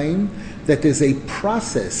explain that there's a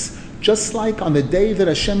process, just like on the day that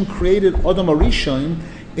Hashem created Adam Arishon.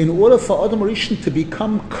 In order for Adam Arishon to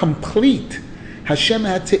become complete, Hashem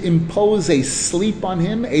had to impose a sleep on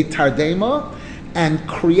him, a tardema, and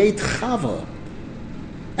create Chava.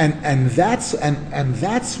 And that's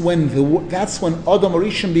when Adam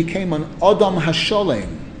Arishon became an Adam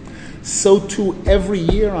Hasholem. So too, every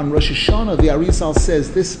year on Rosh Hashanah, the Arizal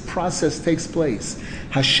says this process takes place.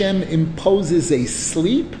 Hashem imposes a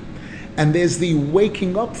sleep, and there's the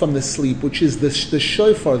waking up from the sleep, which is the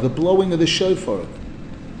shofar, the blowing of the shofar.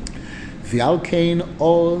 V'alkein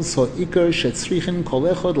oz ha'ikar shetzrichen kol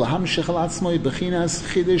echad lahamshech al atzmoi bechinas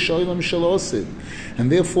chidesh olam shel osid.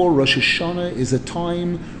 And therefore, Rosh Hashanah is a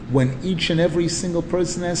time when each and every single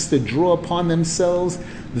person has to draw upon themselves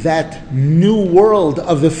that new world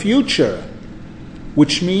of the future,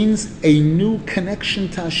 which means a new connection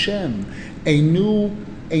to Hashem, a new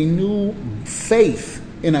faith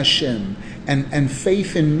in Hashem, and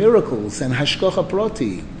faith in miracles and hashgacha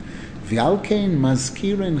prati. V'alkein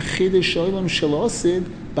mazkirin chidesh olam shel osid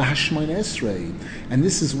b'Hashmoin Esrei. And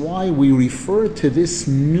this is why we refer to this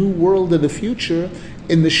new world of the future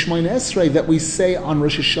in the Shmoin Esrei that we say on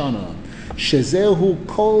Rosh Hashanah. Shezehu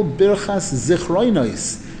kol birchas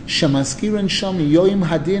zichroinos shemaskiren sham yoim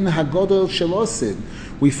hadin hagodol shelosid.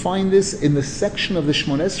 We find this in the section of the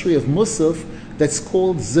Shmoin Esrei of Musaf that's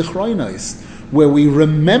called Zichroinos, where we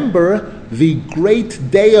remember the great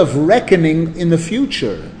day of reckoning in the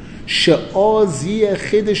future. She'oz yeh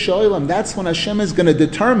chidush olam. That's when Hashem is going to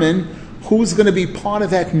determine who's going to be part of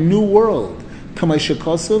that new world. Kamay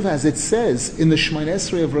shekosov, as it says in the Shmoin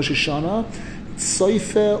Esrei of Rosh Hashanah,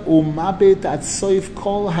 Tsoife umabit at soif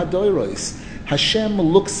kol hadoros. Hashem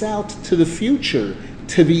looks out to the future,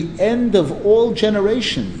 to the end of all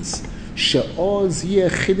generations. She'oz yeh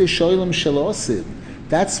chidush olam shelosid.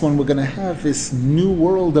 That's when we're going to have this new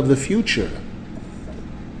world of the future.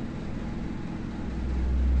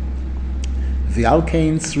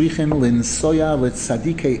 V'alkein tzrichen linsoya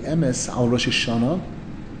letzadikei emes al Rosh Hashanah.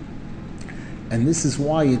 And this is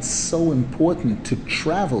why it's so important to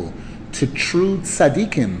travel to true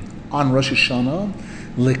tzadikim on Rosh Hashanah.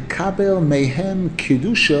 Lekabel mehem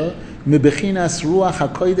kedusha mibechinas ruach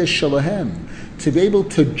hakodesh shalahem. To be able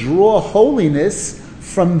to draw holiness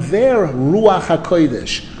from their Ruach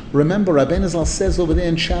HaKodesh. Remember, Rabbeinu Zal says over there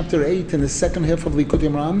in chapter 8 in the second half of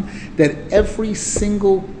Likutey that every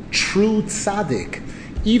single true tzaddik,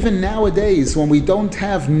 even nowadays when we don't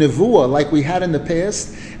have nevuah like we had in the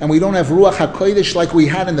past, and we don't have Ruach HaKodesh like we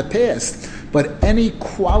had in the past, but any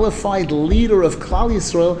qualified leader of Klal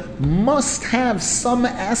Yisrael must have some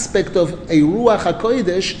aspect of a Ruach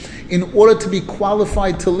HaKodesh in order to be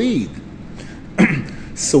qualified to lead.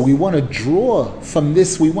 So we want to draw from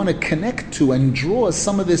this, we want to connect to and draw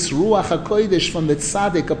some of this Ruach HaKodesh from the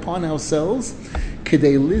Tzaddik upon ourselves,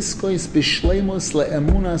 Kedei liskois b'shleimus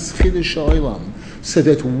le'emunas chidush ha'olam, so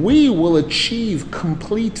that we will achieve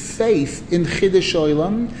complete faith in chidush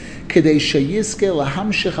ha'olam, Kedei sheyizke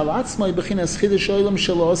lahamshech al atzmai b'chinas chidush ha'olam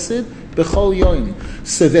shelosid b'chol yoim,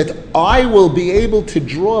 so that I will be able to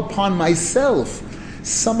draw upon myself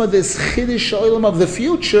some of this chidush ha'olam of the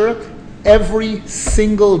future every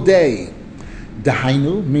single day.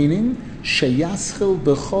 Dahainu, meaning sheyaschil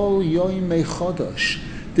b'chol yoim mechodosh.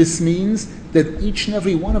 This means that each and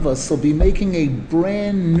every one of us will be making a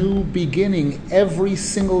brand new beginning every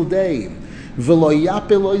single day. V'lo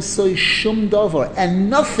yapel oisoi shum davar, and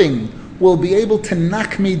nothing will be able to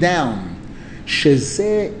knock me down.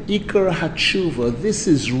 Shezeh ikar hatshuva. This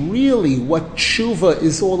is really what tshuva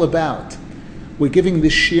is all about. We're giving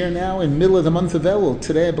this shir now in the middle of the month of Elul.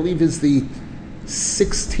 Today, I believe, is the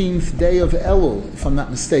 16th day of Elul, if I'm not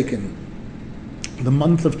mistaken. The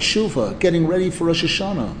month of Tshuva, getting ready for Rosh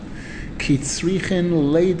Hashanah. Ki tzrichin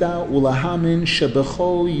leida ulahamin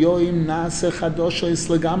shebechol yoim naaseh chadoshes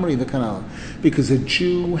legamri v'kanal. Because a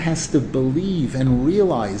Jew has to believe and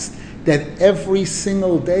realize that every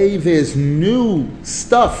single day there's new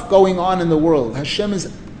stuff going on in the world. Hashem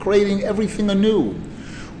is creating everything anew.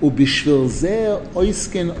 Ubishvil zeh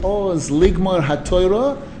oiskin oz ligmor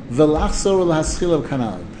hatoira velachzor l'haschil al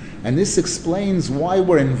kanal. And this explains why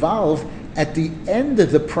we're involved at the end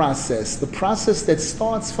of the process that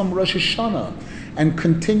starts from Rosh Hashanah and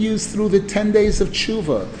continues through the 10 days of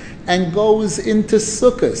Tshuva and goes into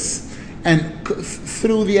Sukkos and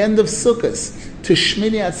through the end of Sukkos to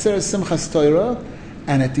Shmini Atzeres Simchas Torah.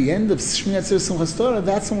 And at the end of Shmini Atzeres Simchas Torah,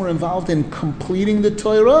 that's when we're involved in completing the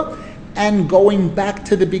Torah and going back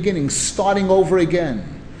to the beginning, starting over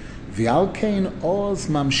again. V'alkein oz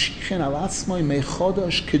mamshichin al atzmoi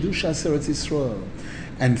mechodosh kedushas Eretz Yisrael.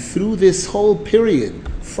 And through this whole period,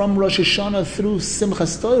 from Rosh Hashanah through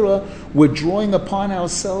Simchas Torah, we're drawing upon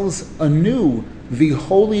ourselves anew the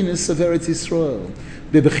holiness of Eretz Yisrael.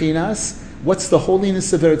 Bebechinas, what's the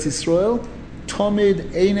holiness of Eretz Yisrael?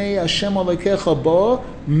 Tomid einei Hashem Elokecha bo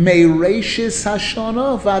mereishis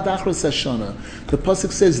Hashana v'ad achros Hashana. The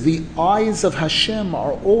pasuk says the eyes of Hashem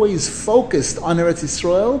are always focused on Eretz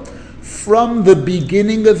Yisrael from the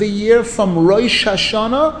beginning of the year, from Rosh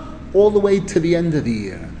Hashanah all the way to the end of the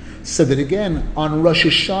year. So that again, on Rosh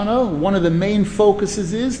Hashanah, one of the main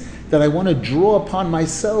focuses is that I want to draw upon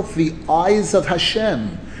myself the eyes of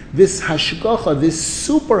Hashem, this hashgacha, this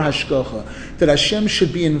super hashgacha, that Hashem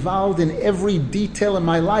should be involved in every detail in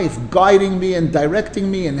my life, guiding me and directing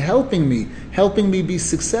me and helping me be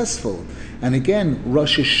successful. And again,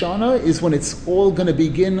 Rosh Hashanah is when it's all going to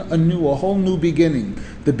begin anew, a whole new beginning.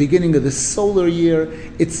 The beginning of the solar year,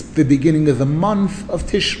 it's the beginning of the month of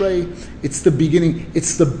Tishrei, it's the beginning,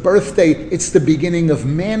 it's the birthday, it's the beginning of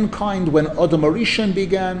mankind when Adam Arishon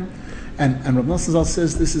began. And Rav Nosson Zal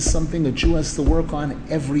says this is something a Jew has to work on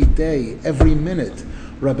every day, every minute.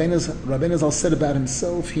 Rabbeinu Zal said about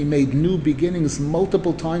himself, he made new beginnings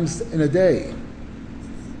multiple times in a day.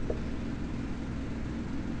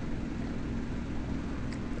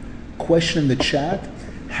 Question in the chat: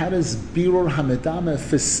 how does Birur Hamedama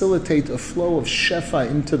facilitate a flow of Shefa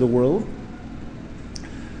into the world?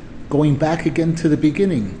 Going back again to the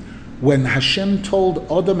beginning, when Hashem told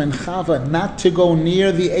Adam and Chava not to go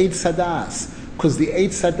near the Eitz Hadas, because the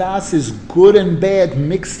Eitz Hadas is good and bad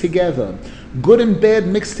mixed together. Good and bad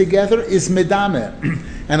mixed together is Medame.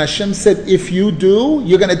 And Hashem said, if you do,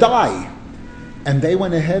 you're going to die. And they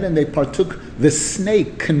went ahead and they partook. The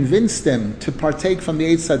snake convinced them to partake from the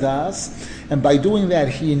Eitz Hadas. And by doing that,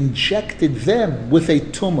 he injected them with a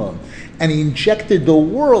tumah. And he injected the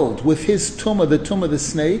world with his tumah, the tumah of the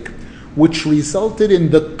snake, which resulted in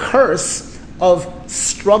the curse of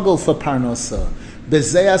struggle for parnasa.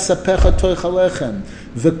 Bezeah sapecha toichalechem,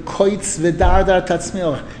 the koitz v'dardar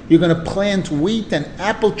tatzmilch. You're going to plant wheat and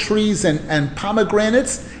apple trees and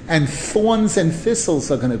pomegranates, and thorns and thistles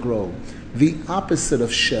are going to grow. The opposite of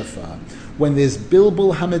shefa. When there's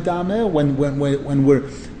bilbul hamedameh, when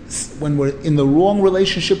we're in the wrong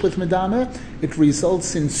relationship with medameh, it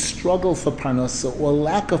results in struggle for parnasa, or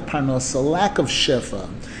lack of parnasa, lack of shefa.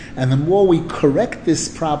 And the more we correct this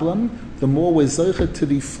problem, the more we're zocheh to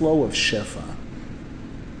the flow of shefa.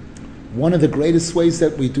 One of the greatest ways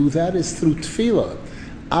that we do that is through tefillah.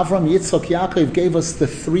 Avram, Yitzchak, Yaakov gave us the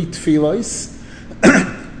 3 tefillos,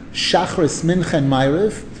 Shachris, Mincha, and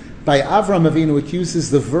Ma'ariv. By Avram Avinu, it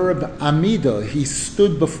uses the verb amida, he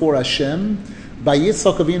stood before Hashem. By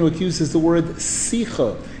Yitzchak Avinu, it uses the word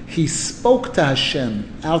sicha, he spoke to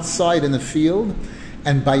Hashem outside in the field.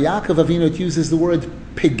 And by Yaakov Avinu, it uses the word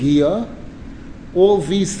pegia. All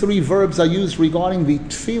these 3 verbs are used regarding the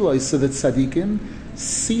tefillos of the tzaddikim.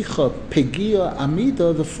 Sicha, pegia,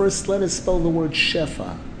 amida, the first letters spell the word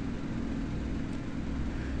shefa.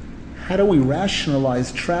 How do we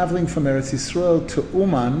rationalize traveling from Eretz Yisrael to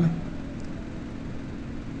Uman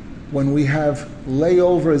when we have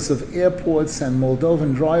layovers of airports and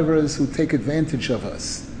Moldovan drivers who take advantage of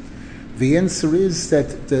us? The answer is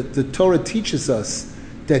that the Torah teaches us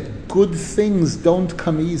that good things don't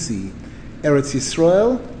come easy. Eretz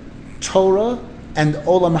Yisrael, Torah, and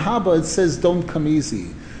Olam Haba, it says, don't come easy.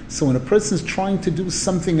 So when a person is trying to do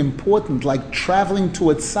something important, like traveling to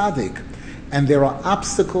a tzaddik, and there are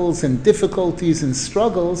obstacles and difficulties and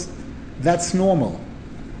struggles, that's normal.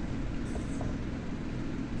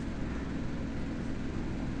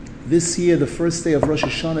 This year, the first day of Rosh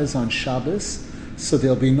Hashanah is on Shabbos, so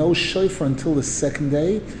there'll be no shofar until the second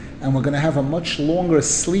day, and we're going to have a much longer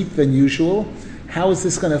sleep than usual. How is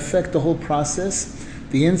this going to affect the whole process?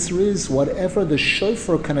 The answer is, whatever the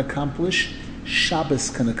shofar can accomplish, Shabbos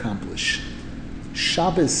can accomplish.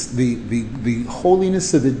 Shabbos, the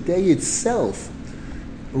holiness of the day itself,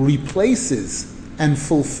 replaces and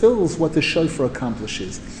fulfills what the shofar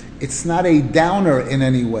accomplishes. It's not a downer in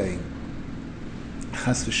any way.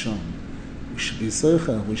 Chas v'shalom. We should be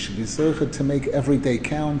zocheh to make every day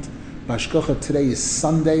count. Bashkocha, today is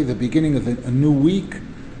Sunday, the beginning of a new week,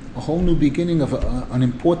 a whole new beginning of an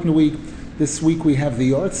important week. This week we have the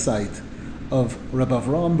yard site of Rabbi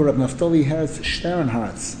Avraham Reb Naftali Herz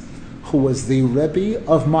Sternhartz, who was the Rebbe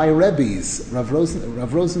of my Rebbes, Rav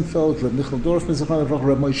Rosenfeld, Reb Michal Dorfman,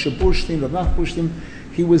 Reb Moshe Burstein, Reb Nach Burstein.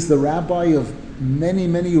 He was the rabbi of many,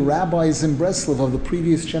 many rabbis in Breslov of the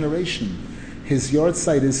previous generation. His yard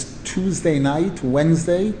site is Tuesday night,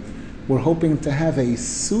 Wednesday. We're hoping to have a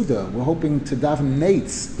Suda. We're hoping to daven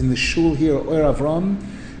Nates in the shul here, Oyer Avram,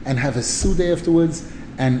 and have a Suda afterwards,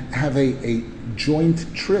 and have a joint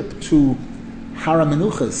trip to Har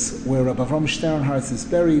HaMenuchas, where Rabbi Avraham Sternhartz is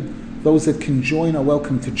buried. Those that can join are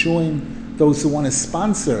welcome to join. Those who want to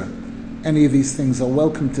sponsor any of these things are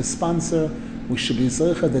welcome to sponsor. We should be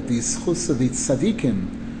zocheh that the zchus of the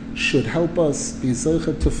tzaddikim should help us be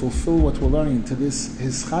zocheh to fulfill what we're learning to this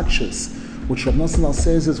his chadshus, which Rav Nosson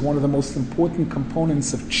says is one of the most important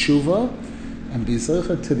components of tshuva, and be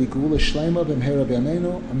zocheh to the geula shleima b'mheira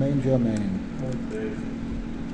b'yameinu, amen v'amen.